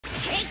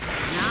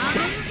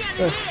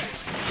My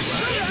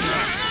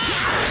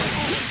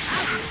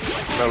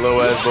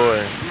little ass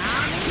boy.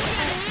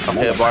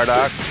 Okay,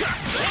 Bardock.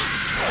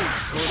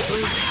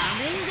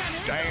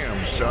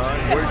 Damn, son,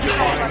 where'd you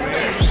find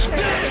this?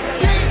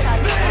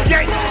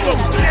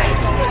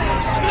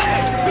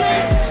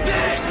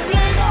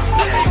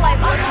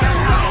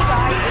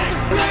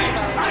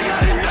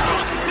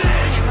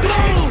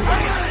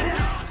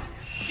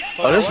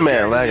 Oh, this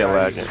man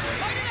lagging.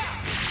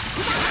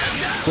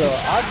 So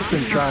I've just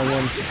been trying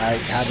ones I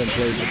haven't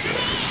played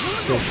before.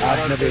 Cause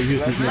I've never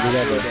used this nigga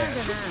ever.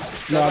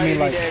 No, I mean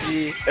like,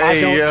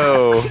 hey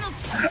yo,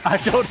 I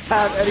don't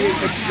have any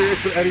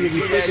experience with any of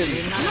these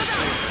niggas.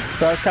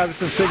 So I've kind of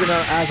been figuring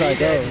out as I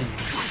go.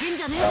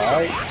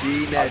 Alright,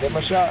 I'll give him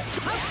a shot.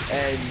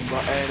 And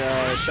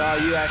Shaw,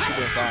 you actually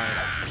been fine.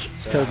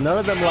 Cause none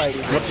of them like,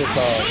 what's it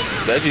called?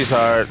 Veggie's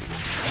hard.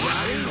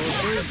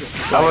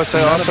 I would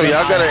say also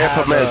y'all gotta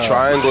implement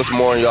triangles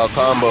more in y'all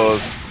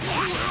combos.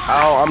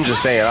 I'm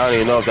just saying, I don't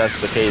even know if that's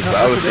the case, but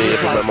I would say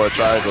implement more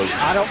triangles.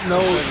 I don't know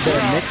the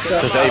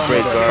mix-up. Cause they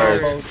break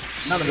guards.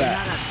 None of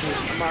that.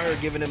 I'm out here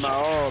giving it my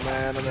all,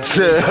 man. Man,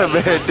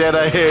 dead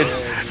I hit,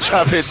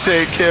 dropping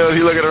 10 kills.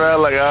 He looking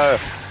around like, I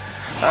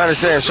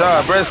understand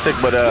Shaw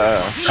breaststick, but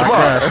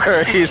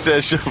Shamar. He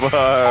said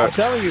Shamar. I'm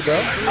telling you, bro.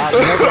 I've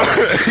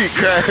never, he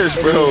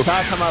crashed, bro. The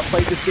entire time I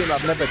played this game,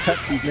 I've never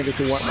touched these niggas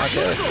who want my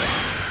character.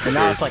 And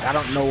now it's like I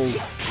don't know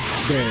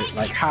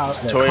like how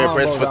the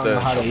combos, I don't know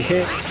how they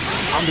hit.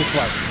 I'm just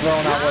like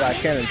throwing out what I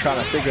can and trying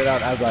to figure it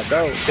out as I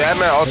go. That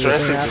man Ultra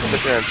Instinct just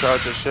sit there and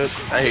charge your shit.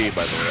 I hear you,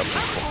 by the way. I'm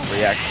just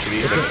reacting to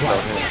these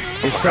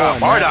niggas. It's so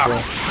Bardock!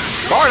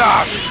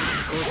 Bardock!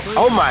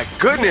 Oh my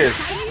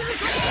goodness!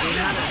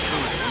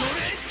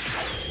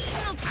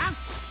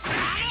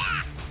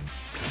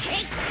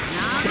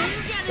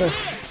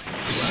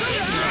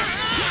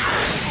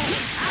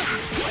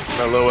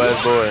 My little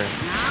ass boy.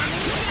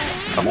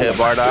 Okay,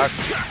 Bardock.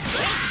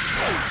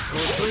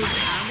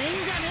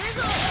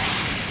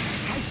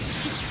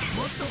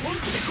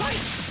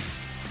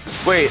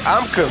 Wait,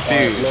 I'm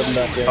confused.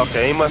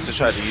 Okay, he must have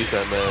tried to use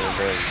that man and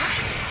then...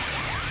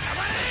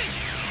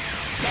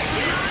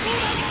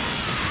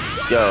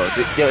 Yo,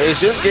 it's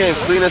just getting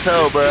clean as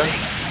hell, bro.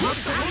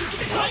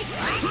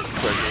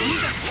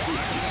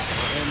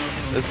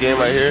 This game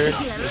right here,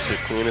 this shit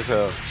clean as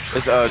hell.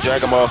 It's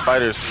dragonball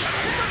FighterZ.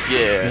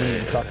 Yeah.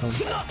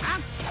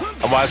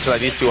 I'm watching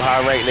like these two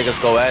high-ranked niggas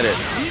go at it.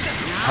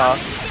 Huh?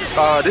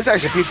 This is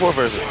actually P4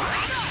 version.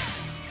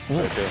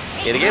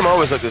 Yeah, the game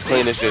always looked this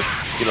clean. It's just,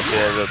 you know,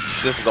 the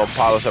system gonna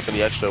polish up in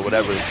the extra or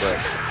whatever. But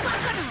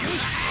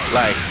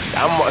like,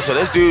 so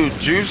this dude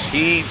Juice,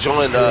 he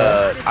joined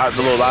the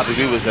little lobby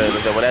we was in,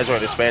 and then when that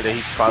joint expanded,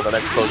 he just found the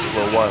next closest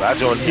little one. I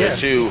joined here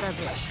too,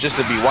 just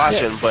to be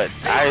watching. But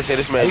I didn't say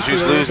this man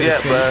Juice lose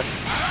yet, bro.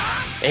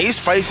 And he's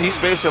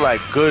facing like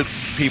good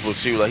people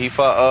too. Like he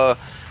fought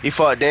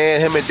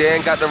Dan. Him and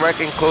Dan got the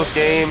wrecking close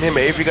game. Him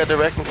and Avery got the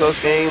wrecking close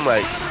game.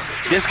 Like.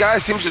 This guy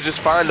seems to just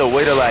find a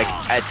way to like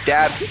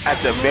adapt at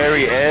the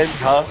very end,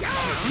 huh?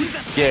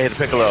 Yeah, the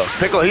Piccolo.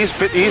 His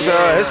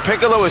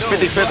Piccolo is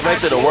 55th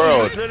ranked in the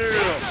world.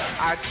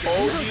 I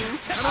told you,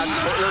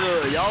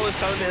 y'all was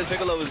telling me his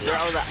Piccolo was dirt.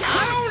 I was like,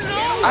 I don't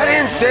know. I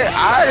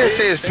didn't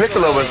say his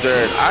Piccolo was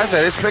dirt. I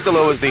said his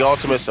Piccolo was the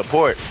ultimate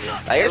support.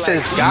 Like it's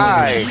his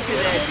guy.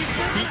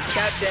 He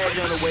kept that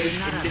on the way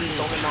and didn't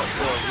throw him out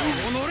for a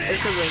reason. It's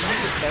because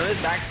when his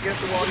back's against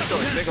the wall, he's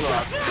throwing Piccolo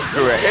out.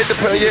 Correct. It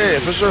depends. Yeah,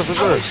 for sure. I was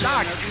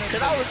shocked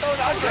because I was throwing.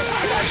 I was like,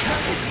 I got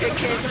shot.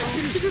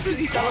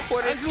 He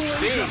teleported.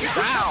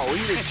 Wow.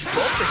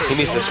 He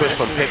needs to switch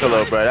from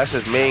Piccolo, bro. That's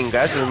his main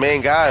guy,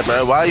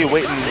 man. Why are you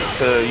waiting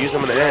to use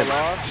him in the end?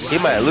 He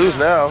might lose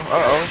now.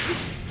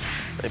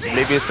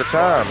 Maybe it's the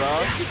time.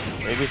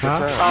 Maybe it's the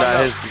time.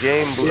 Nah, his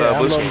game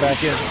boosting.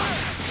 Back in.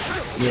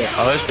 Yeah.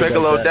 Oh, his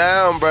Piccolo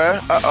down, bro.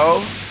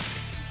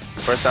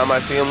 First time I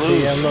see him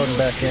lose. Yeah, I'm loading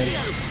back in.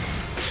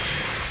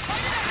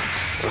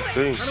 Let's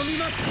see.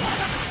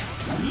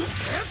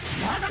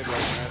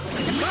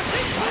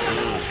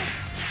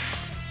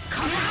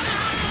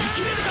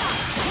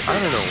 I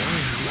don't know.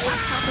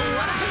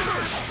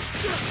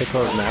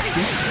 Piccolo's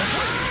nasty.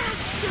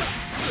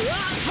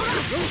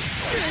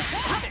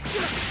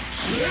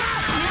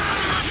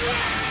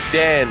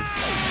 Dan,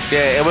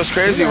 it was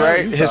crazy,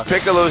 right? His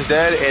Piccolo's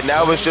dead, and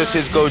now it's just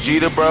his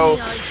Gogeta, bro.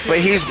 But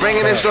he's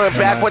bringing this joint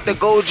back with the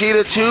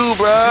Gogeta too,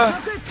 bro.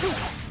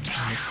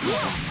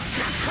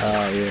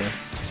 Yeah.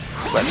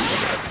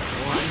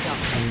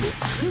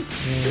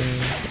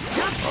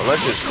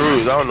 Let's just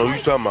cruise. I don't know what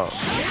you're talking about.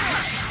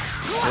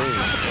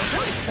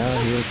 He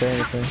didn't say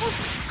anything.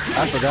 I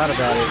forgot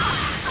about it.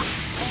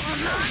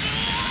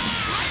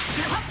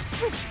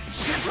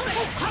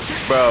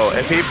 Bro,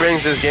 if he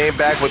brings this game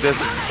back with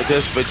this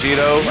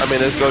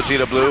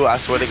Gogeta Blue, I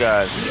swear to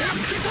God.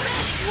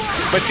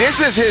 But this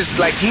is his,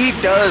 like, he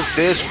does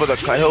this for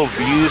he'll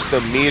use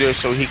the meter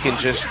so he can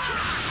just,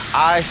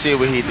 I see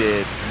what he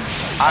did.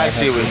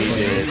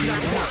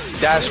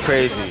 That's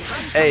crazy.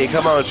 Hey,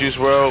 come on, Juice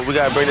WRLD. We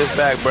gotta bring this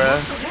back,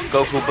 bruh.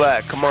 Goku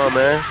Black. Come on,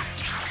 man.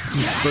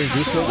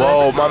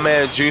 Whoa, my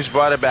man Juice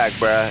brought it back,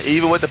 bruh.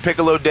 Even with the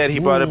Piccolo dead, he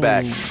brought it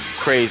back.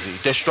 Crazy.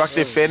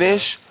 Destructive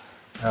finish.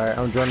 Alright,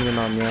 I'm joining in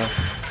on y'all.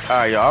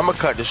 Alright, y'all. I'm gonna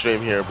cut the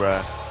stream here,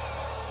 bruh.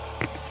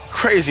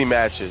 Crazy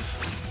matches.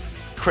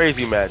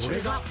 Crazy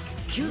matches.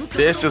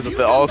 This is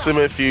the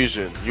ultimate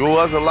fusion. You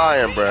wasn't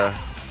lying, bruh.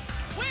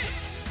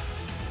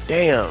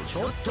 Damn.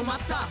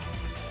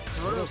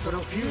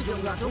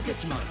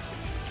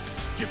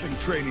 Skipping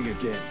training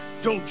again.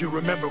 Don't you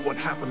remember what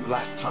happened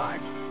last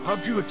time? How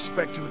do you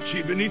expect to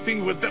achieve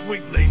anything with that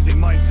weak, lazy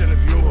mindset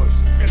of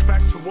yours? Get back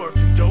to work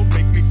and don't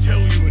make me tell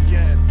you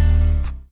again.